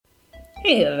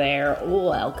Hey there,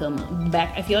 welcome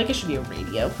back. I feel like I should be a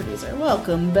radio producer.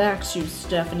 Welcome back to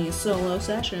Stephanie's Solo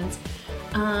Sessions.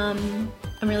 I'm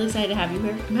really excited to have you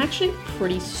here. I'm actually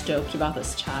pretty stoked about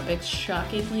this topic,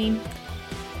 shockingly.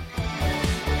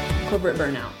 Corporate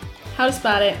burnout. How to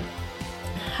spot it,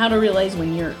 how to realize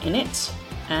when you're in it,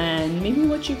 and maybe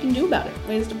what you can do about it,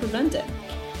 ways to prevent it.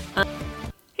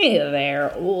 Hey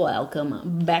there,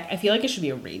 welcome back. I feel like I should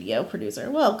be a radio producer.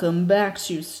 Welcome back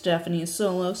to Stephanie's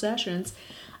Solo Sessions.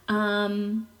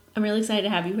 I'm really excited to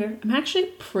have you here. I'm actually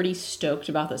pretty stoked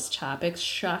about this topic,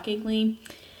 shockingly.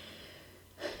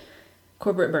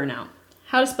 Corporate burnout.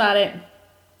 How to spot it,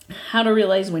 how to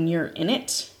realize when you're in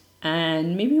it,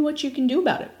 and maybe what you can do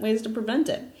about it, ways to prevent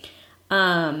it.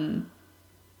 I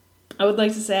would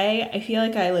like to say, I feel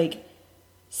like I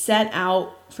set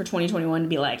out for 2021 to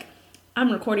be like, I'm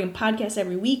recording a podcast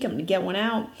every week, I'm going to get one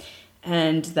out,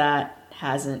 and that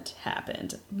hasn't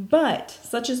happened. But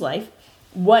such is life.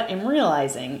 What I'm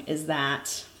realizing is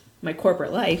that my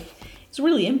corporate life is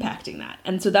really impacting that.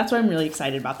 And so that's why I'm really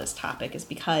excited about this topic, is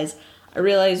because I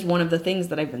realized one of the things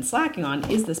that I've been slacking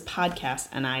on is this podcast,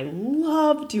 and I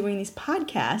love doing these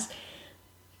podcasts,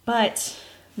 but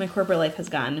my corporate life has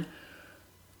gone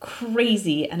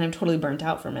crazy, and I'm totally burnt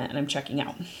out from it, and I'm checking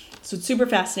out. So it's super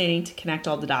fascinating to connect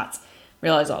all the dots,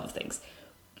 realize all the things.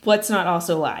 Let's not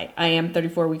also lie. I am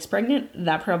 34 weeks pregnant.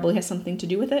 That probably has something to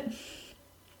do with it.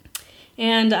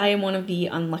 And I am one of the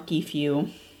unlucky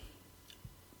few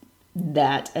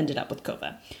that ended up with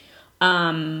COVID.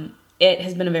 It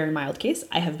has been a very mild case.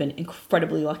 I have been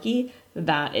incredibly lucky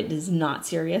that it is not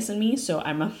serious in me. So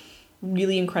I'm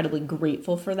really incredibly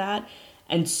grateful for that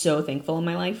and so thankful in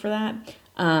my life for that.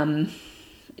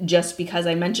 Just because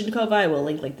I mentioned COVID, I will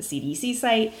link the CDC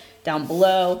site down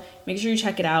below. Make sure you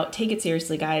check it out. Take it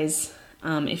seriously, guys.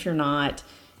 If you're not,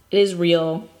 it is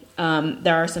real.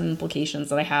 There are some implications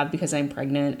that I have because I'm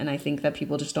pregnant, and I think that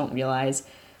people just don't realize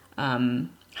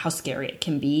how scary it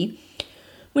can be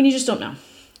when you just don't know.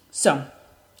 So,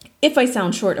 if I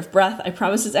sound short of breath, I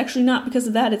promise it's actually not because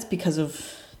of that. It's because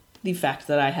of the fact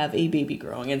that I have a baby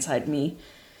growing inside me.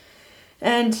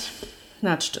 And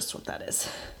that's just what that is.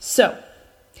 So,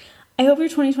 I hope your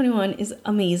 2021 is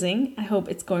amazing. I hope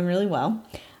it's going really well.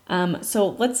 So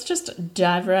let's just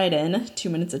dive right in. 2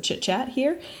 minutes of chit chat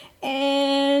here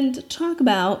and talk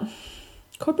about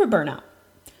corporate burnout.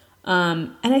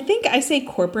 And I think I say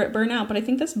corporate burnout, but I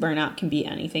think this burnout can be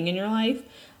anything in your life.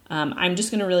 I'm just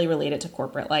going to really relate it to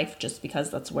corporate life just because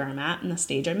that's where I'm at and the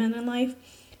stage I'm in life.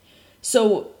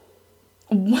 So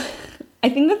I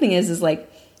think the thing is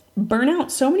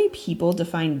burnout, so many people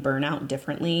define burnout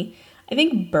differently. I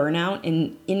think burnout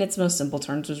in its most simple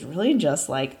terms was really just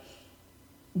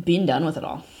being done with it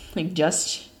all.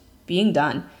 Just being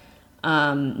done.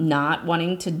 Not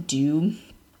wanting to do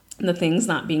the things,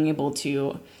 not being able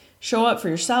to show up for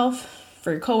yourself,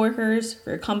 for your coworkers, for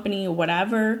your company,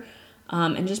 whatever,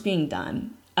 and just being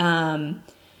done. I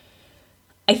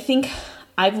think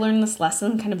I've learned this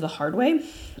lesson kind of the hard way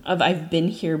I've been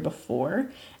here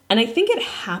before. And I think it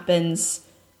happens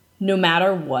no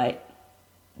matter what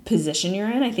position you're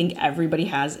in. I think everybody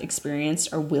has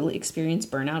experienced or will experience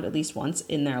burnout at least once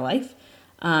in their life,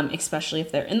 especially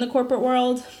if they're in the corporate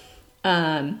world.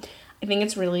 I think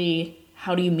it's really,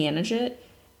 how do you manage it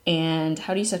and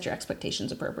how do you set your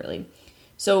expectations appropriately?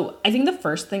 So I think the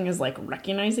first thing is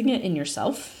recognizing it in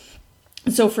yourself.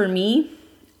 So for me,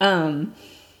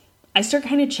 I start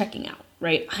kind of checking out,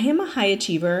 right? I am a high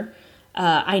achiever.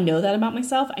 I know that about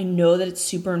myself. I know that it's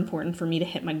super important for me to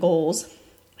hit my goals,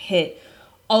 hit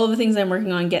all of the things I'm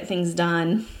working on, get things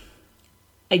done.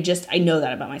 I know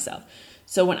that about myself.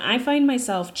 So when I find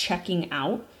myself checking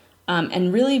out,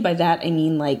 and really by that, I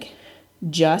mean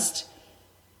just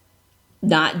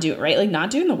not do it, right?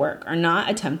 Not doing the work or not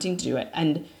attempting to do it.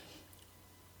 And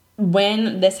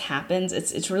when this happens,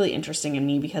 it's really interesting in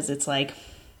me because it's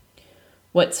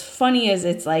what's funny is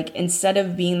it's instead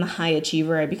of being the high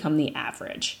achiever, I become the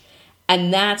average.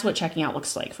 And that's what checking out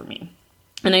looks like for me.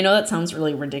 And I know that sounds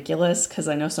really ridiculous because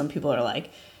I know some people are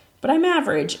but I'm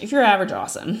average. If you're average,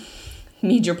 awesome.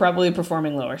 Means you're probably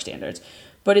performing lower standards.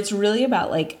 But it's really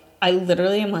about I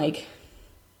literally am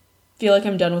feel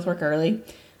I'm done with work early.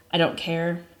 I don't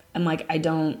care.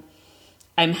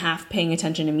 I'm half paying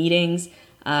attention to meetings.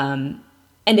 And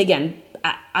again,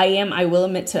 I will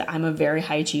admit I'm a very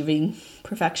high achieving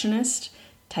perfectionist,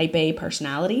 type A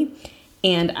personality.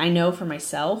 And I know for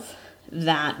myself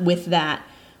that with that,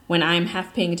 when I'm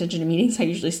half paying attention to meetings, I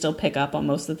usually still pick up on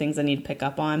most of the things I need to pick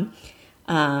up on.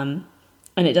 And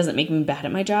it doesn't make me bad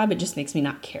at my job. It just makes me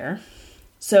not care.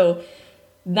 So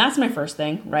that's my first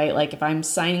thing, right? If I'm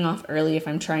signing off early, if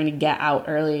I'm trying to get out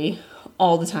early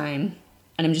all the time,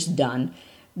 and I'm just done.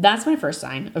 That's my first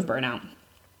sign of burnout.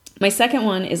 My second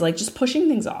one is like just pushing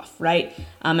things off, right?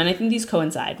 And I think these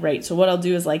coincide, right? So what I'll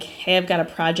do is like, hey, I've got a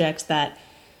project that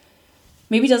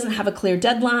maybe doesn't have a clear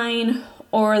deadline,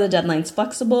 or the deadline's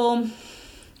flexible,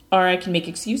 or I can make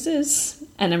excuses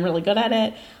and I'm really good at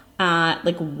it,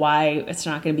 like why it's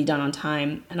not going to be done on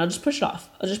time, and I'll just push it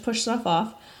off. I'll just push stuff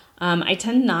off. I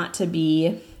tend not to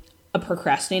be a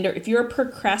procrastinator. If you're a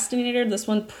procrastinator, this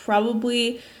one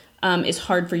probably is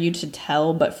hard for you to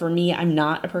tell, but for me, I'm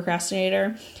not a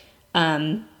procrastinator.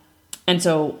 And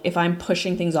so if I'm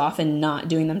pushing things off and not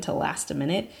doing them till last a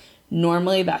minute,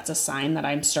 normally that's a sign that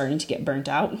I'm starting to get burnt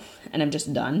out and I'm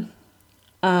just done.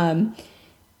 And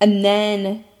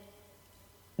then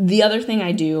the other thing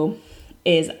I do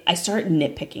is I start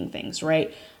nitpicking things,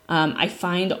 right? I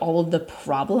find all of the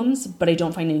problems, but I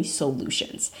don't find any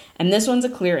solutions. And this one's a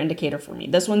clear indicator for me.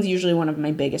 This one's usually one of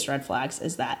my biggest red flags,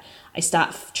 is that I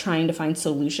stop trying to find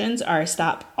solutions, or I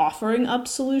stop offering up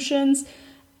solutions.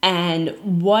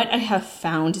 And what I have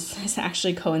found is this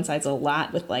actually coincides a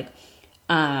lot with like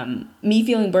me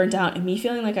feeling burnt out and me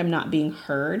feeling like I'm not being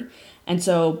heard. And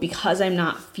so because I'm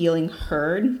not feeling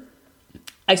heard,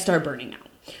 I start burning out,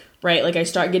 right? Like I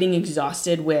start getting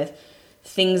exhausted with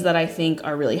things that I think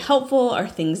are really helpful, or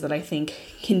things that I think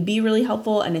can be really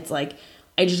helpful. And it's like,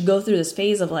 I just go through this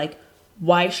phase of like,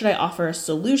 why should I offer a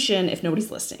solution if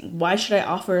nobody's listening? Why should I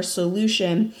offer a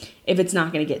solution if it's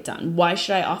not going to get done? Why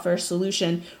should I offer a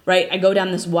solution, right? I go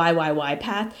down this why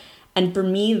path. And for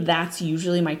me, that's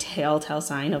usually my telltale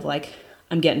sign of like,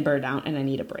 I'm getting burned out and I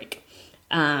need a break.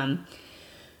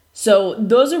 So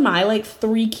those are my like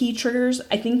 3 key triggers.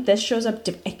 I think this shows up,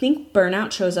 I think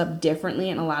burnout shows up differently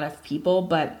in a lot of people,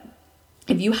 but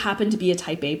if you happen to be a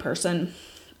type A person,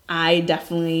 I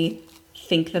definitely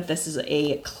think that this is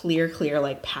a clear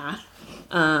like path.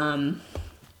 And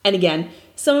again,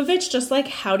 some of it's just like,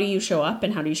 how do you show up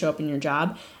and how do you show up in your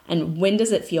job, and when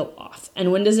does it feel off?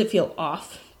 And when does it feel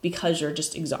off because you're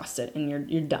just exhausted and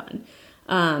you're done?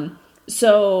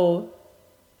 So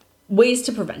ways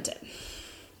to prevent it.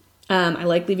 I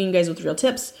like leaving you guys with real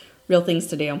tips, real things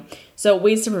to do. So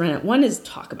ways to prevent it. One is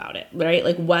talk about it, right?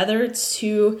 Like whether it's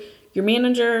to your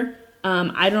manager.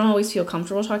 I don't always feel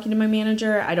comfortable talking to my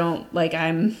manager.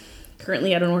 I'm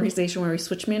currently at an organization where we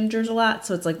switch managers a lot.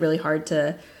 So it's like really hard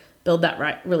to build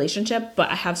that relationship. But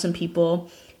I have some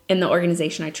people in the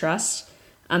organization I trust.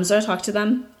 So I talk to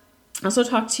them. Also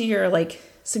talk to your like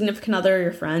significant other,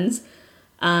 your friends,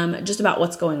 just about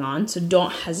what's going on. So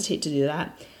don't hesitate to do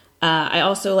that. I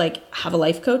also like have a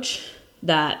life coach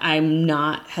that I'm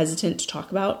not hesitant to talk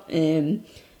about in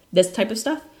this type of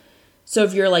stuff. So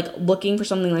if you're like looking for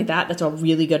something like that, that's a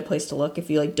really good place to look. If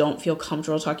you like don't feel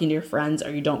comfortable talking to your friends, or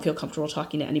you don't feel comfortable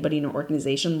talking to anybody in your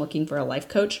organization, looking for a life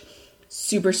coach,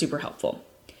 super, super helpful.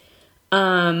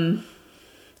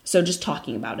 So just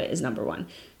talking about it is number 1.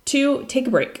 2, take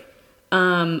a break.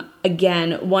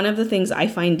 Again, one of the things I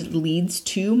find leads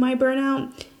to my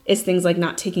burnout is things like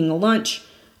not taking a lunch,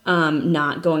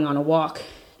 not going on a walk,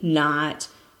 not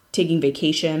taking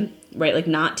vacation, right? Like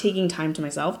not taking time to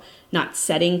myself, not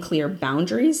setting clear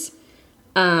boundaries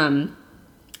in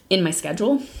my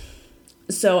schedule.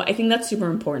 So I think that's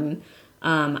super important.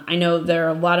 I know there are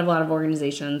a lot of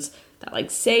organizations that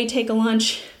like say take a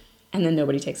lunch and then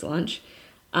nobody takes a lunch.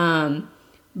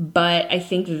 But I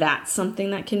think that's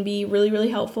something that can be really, really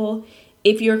helpful.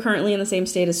 If you're currently in the same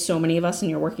state as so many of us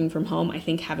and you're working from home, I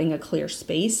think having a clear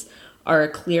space or a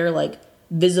clear, like,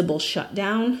 visible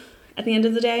shutdown at the end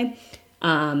of the day,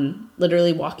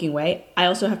 literally walking away. I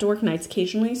also have to work nights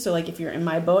occasionally. So, like, if you're in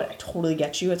my boat, I totally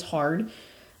get you. It's hard.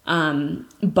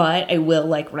 But I will,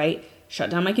 like, shut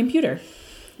down my computer.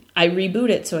 I reboot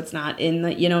it so it's not in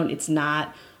the, it's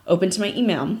not open to my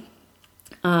email.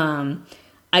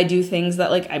 I do things that,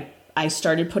 like, I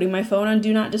started putting my phone on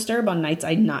Do Not Disturb on nights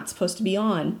I'm not supposed to be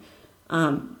on.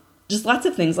 Just lots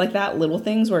of things like that, little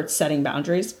things where it's setting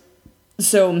boundaries.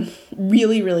 So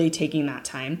really, really taking that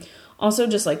time. Also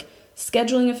just like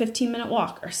scheduling a 15-minute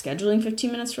walk or scheduling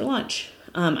 15 minutes for lunch.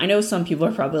 I know some people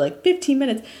are probably like 15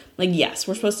 minutes. Like, yes,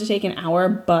 we're supposed to take an hour,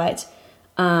 but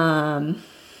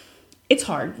it's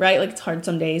hard, right? Like it's hard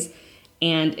some days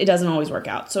and it doesn't always work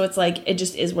out. So it's like, it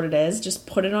just is what it is. Just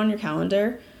put it on your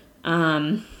calendar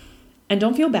and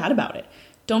don't feel bad about it.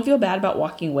 Don't feel bad about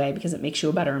walking away because it makes you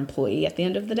a better employee at the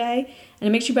end of the day and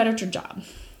it makes you better at your job.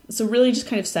 So really just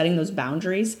kind of setting those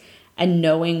boundaries and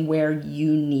knowing where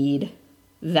you need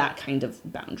that kind of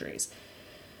boundaries.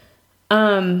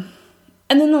 And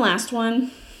then the last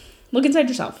one, look inside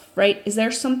yourself, right? Is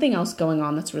there something else going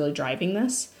on that's really driving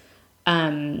this?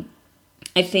 I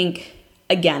think,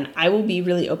 again, I will be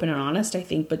really open and honest. I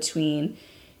think between,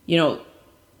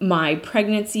 my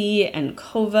pregnancy and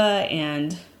COVA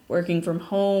and working from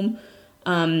home,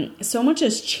 so much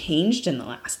has changed in the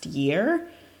last year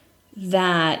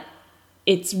that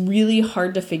it's really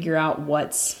hard to figure out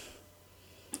what's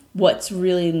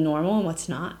really normal and what's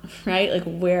not, right? Like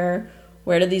where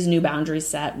do these new boundaries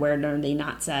set? Where are they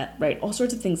not set, right? All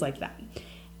sorts of things like that.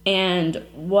 And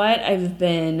what I've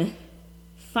been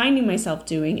finding myself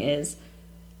doing is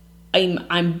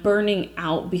I'm burning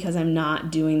out because I'm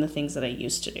not doing the things that I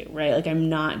used to do, right? Like I'm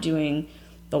not doing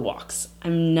the walks.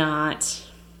 I'm not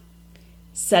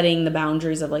setting the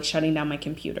boundaries of like shutting down my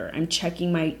computer. I'm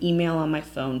checking my email on my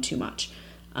phone too much.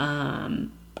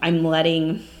 I'm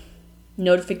letting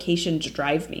notifications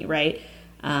drive me, right?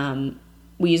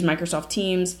 We use Microsoft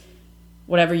Teams.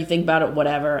 Whatever you think about it,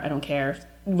 whatever, I don't care.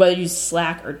 Whether you use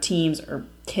Slack or Teams or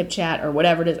HipChat or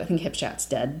whatever it is. I think HipChat's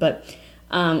dead, but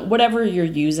whatever you're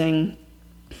using,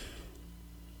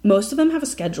 most of them have a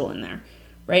schedule in there,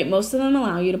 right? Most of them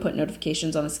allow you to put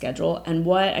notifications on a schedule. And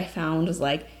what I found was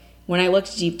like, when I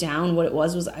looked deep down, what it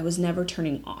was I was never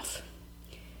turning off.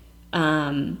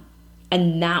 And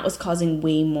that was causing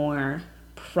way more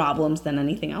problems than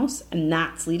anything else. And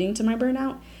that's leading to my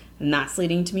burnout. And that's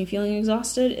leading to me feeling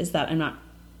exhausted, is that I'm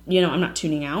not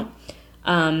tuning out.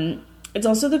 It's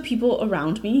also the people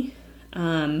around me,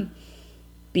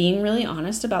 being really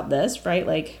honest about this, right?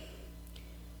 Like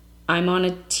I'm on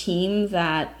a team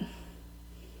that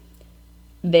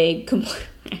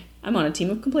I'm on a team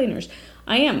of complainers.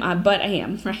 I am,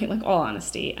 right? Like all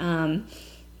honesty.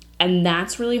 And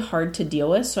that's really hard to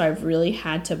deal with. So I've really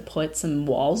had to put some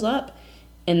walls up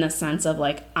in the sense of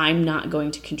like, I'm not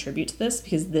going to contribute to this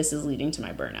because this is leading to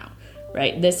my burnout,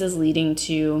 right? This is leading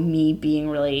to me being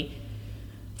really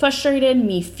frustrated,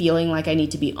 me feeling like I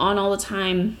need to be on all the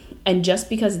time. And just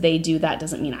because they do that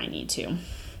doesn't mean I need to.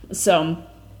 So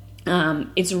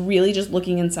it's really just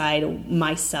looking inside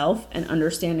myself and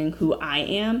understanding who I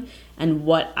am and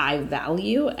what I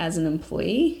value as an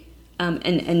employee,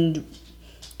 and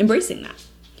embracing that.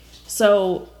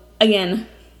 So again,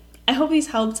 I hope these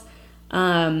helped.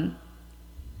 Again,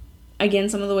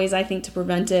 some of the ways I think to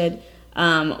prevent it,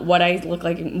 what I look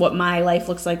like, what my life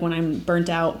looks like when I'm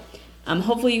burnt out.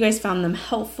 Hopefully you guys found them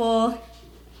helpful,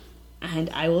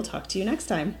 and I will talk to you next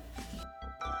time.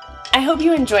 I hope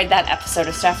you enjoyed that episode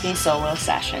of Stephanie's Solo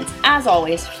Sessions. As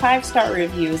always, 5-star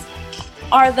reviews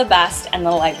are the best and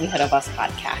the livelihood of us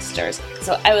podcasters.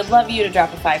 So I would love you to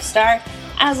drop a 5-star.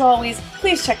 As always,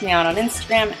 please check me out on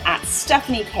Instagram at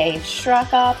Stephanie K.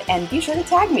 Struck Up and be sure to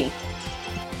tag me.